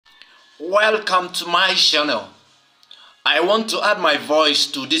Welcome to my channel. I want to add my voice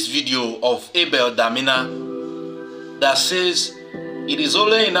to this video of Abel Damina that says it is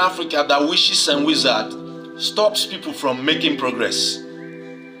only in Africa that witches and wizards stops people from making progress.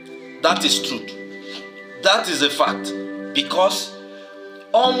 That is truth. That is a fact, because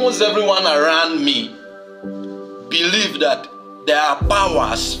almost everyone around me believe that there are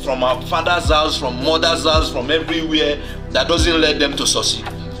powers from our father's house, from mother's house, from everywhere that doesn't let them to succeed.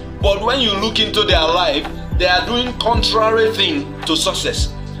 But when you look into their life, they are doing contrary thing to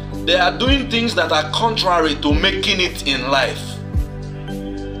success. They are doing things that are contrary to making it in life.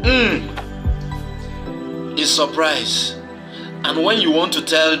 It's surprise. And when you want to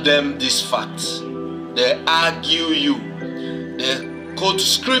tell them these facts, they argue you. They quote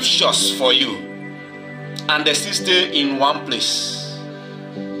scriptures for you. And they still stay in one place.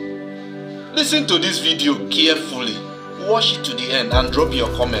 Listen to this video carefully. Watch it to the end and drop your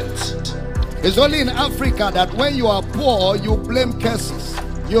comments. It's only in Africa that when you are poor, you blame curses.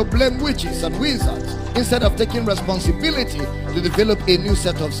 You blame witches and wizards instead of taking responsibility to develop a new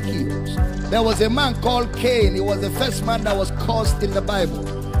set of skills. There was a man called Cain. He was the first man that was cursed in the Bible.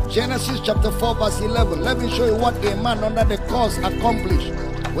 Genesis chapter 4 verse 11. Let me show you what a man under the curse accomplished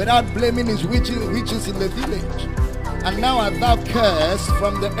without blaming his witches in the village. And now art thou cursed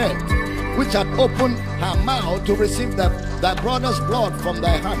from the earth, which had opened her mouth to receive thy brother's blood from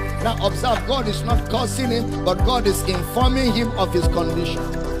thy hand. Now observe, God is not cursing him, but God is informing him of his condition.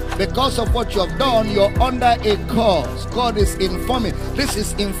 Because of what you have done, you're under a curse. God is informing. This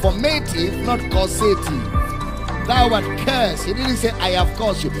is informative, not causative. Thou art cursed. He didn't say, I have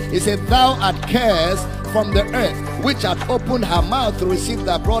cursed you. He said, thou art cursed from the earth, which had opened her mouth to receive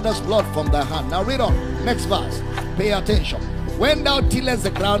thy brother's blood from thy hand. Now read on. Next verse. Pay attention. When thou tillest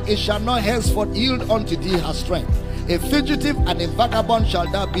the ground, it shall not henceforth yield unto thee her strength. A fugitive and a vagabond shall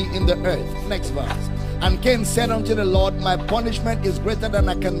thou be in the earth. Next verse. And Cain said unto the Lord, my punishment is greater than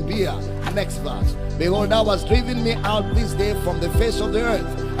I can bear. Next verse. Behold, thou hast driven me out this day from the face of the earth,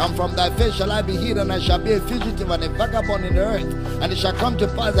 and from thy face shall I be hid, and I shall be a fugitive and a vagabond in the earth. And it shall come to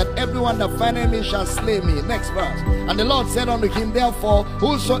pass that everyone that findeth me shall slay me. Next verse. And the Lord said unto him, therefore,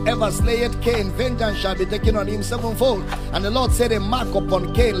 whosoever slayeth Cain, vengeance shall be taken on him sevenfold. And the Lord set a mark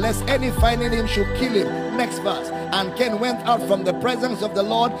upon Cain, lest any finding him should kill him. Next verse. And Cain went out from the presence of the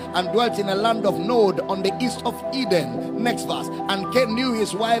Lord and dwelt in a land of Nod on the east of Eden. Next verse. And Cain knew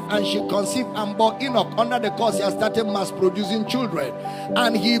his wife, and she conceived and bore Enoch. Under the curse, he had started mass producing children.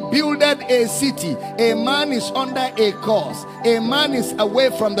 And he builded a city. A man is under a curse. A man is away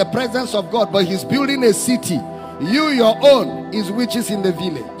from the presence of God, but he's building a city. You, your own, is witches in the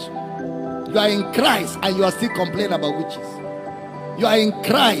village. You are in Christ and you are still complaining about witches. You are in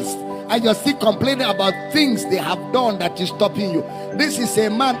Christ and you're still complaining about things they have done that is stopping you. This is a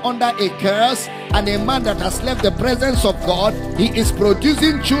man under a curse and a man that has left the presence of God. He is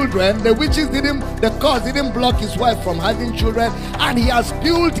producing children. The curse didn't block his wife from having children, and he has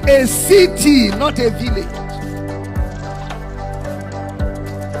built a city, not a village.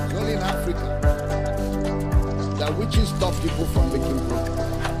 It's only in Africa that witches stop people from making progress.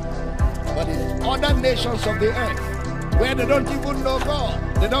 But in other nations of the earth, where they don't even know God,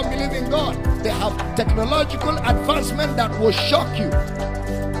 they don't believe in God, they have technological advancement that will shock you.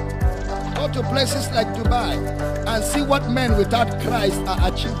 Go to places like Dubai and see what men without Christ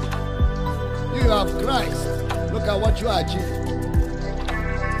are achieving. You have Christ, look at what you are achieving.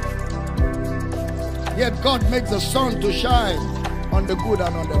 Yet God makes the sun to shine on the good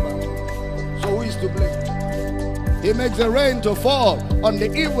and on the bad. So who is to blame? He makes the rain to fall on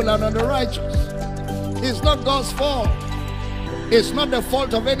the evil and on the righteous. It's not God's fault. It's not the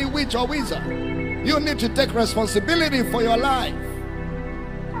fault of any witch or wizard. You need to take responsibility for your life.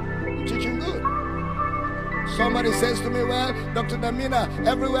 I'm teaching good. Somebody says to me, well, Dr. Damina,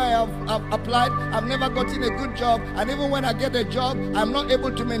 everywhere I've applied, I've never gotten a good job. And even when I get a job, I'm not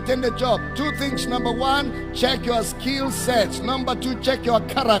able to maintain the job. Two things. Number one, check your skill sets. Number two, check your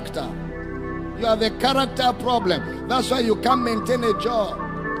character. You have a character problem. That's why you can't maintain a job.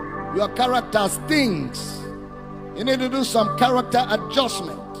 Your character stinks. You need to do some character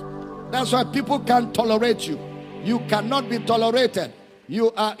adjustment. That's why people can't tolerate you. You cannot be tolerated.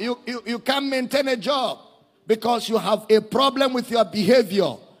 You can't maintain a job because you have a problem with your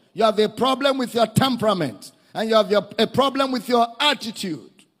behavior. You have a problem with your temperament. And you have a problem with your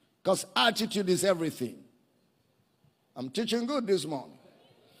attitude. Because attitude is everything. I'm teaching good this morning.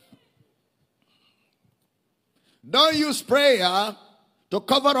 Don't use prayer to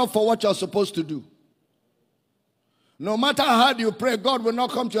cover up for what you're supposed to do. No matter how hard you pray, God will not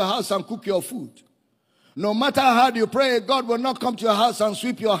come to your house and cook your food. No matter how hard you pray, God will not come to your house and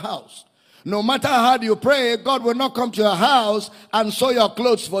sweep your house. No matter how hard you pray, God will not come to your house and sew your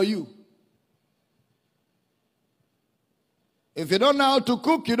clothes for you. If you don't know how to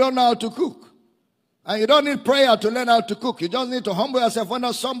cook, you don't know how to cook. And you don't need prayer to learn how to cook. You just need to humble yourself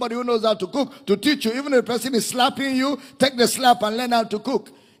under somebody who knows how to cook to teach you. Even if the person is slapping you, take the slap and learn how to cook.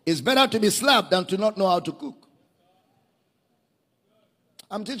 It's better to be slapped than to not know how to cook.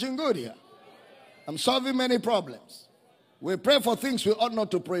 I'm teaching good here. I'm solving many problems. We pray for things we ought not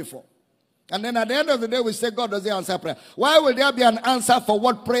to pray for. And then at the end of the day, we say, God doesn't answer prayer. Why will there be an answer for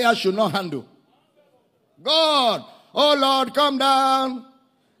what prayer should not handle? God, oh Lord, come down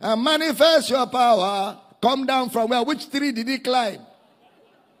and manifest your power. Come down from where? Which tree did he climb?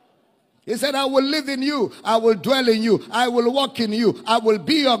 He said, I will live in you. I will dwell in you. I will walk in you. I will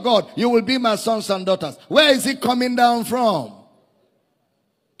be your God. You will be my sons and daughters. Where is he coming down from?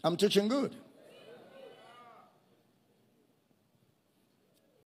 I'm teaching good.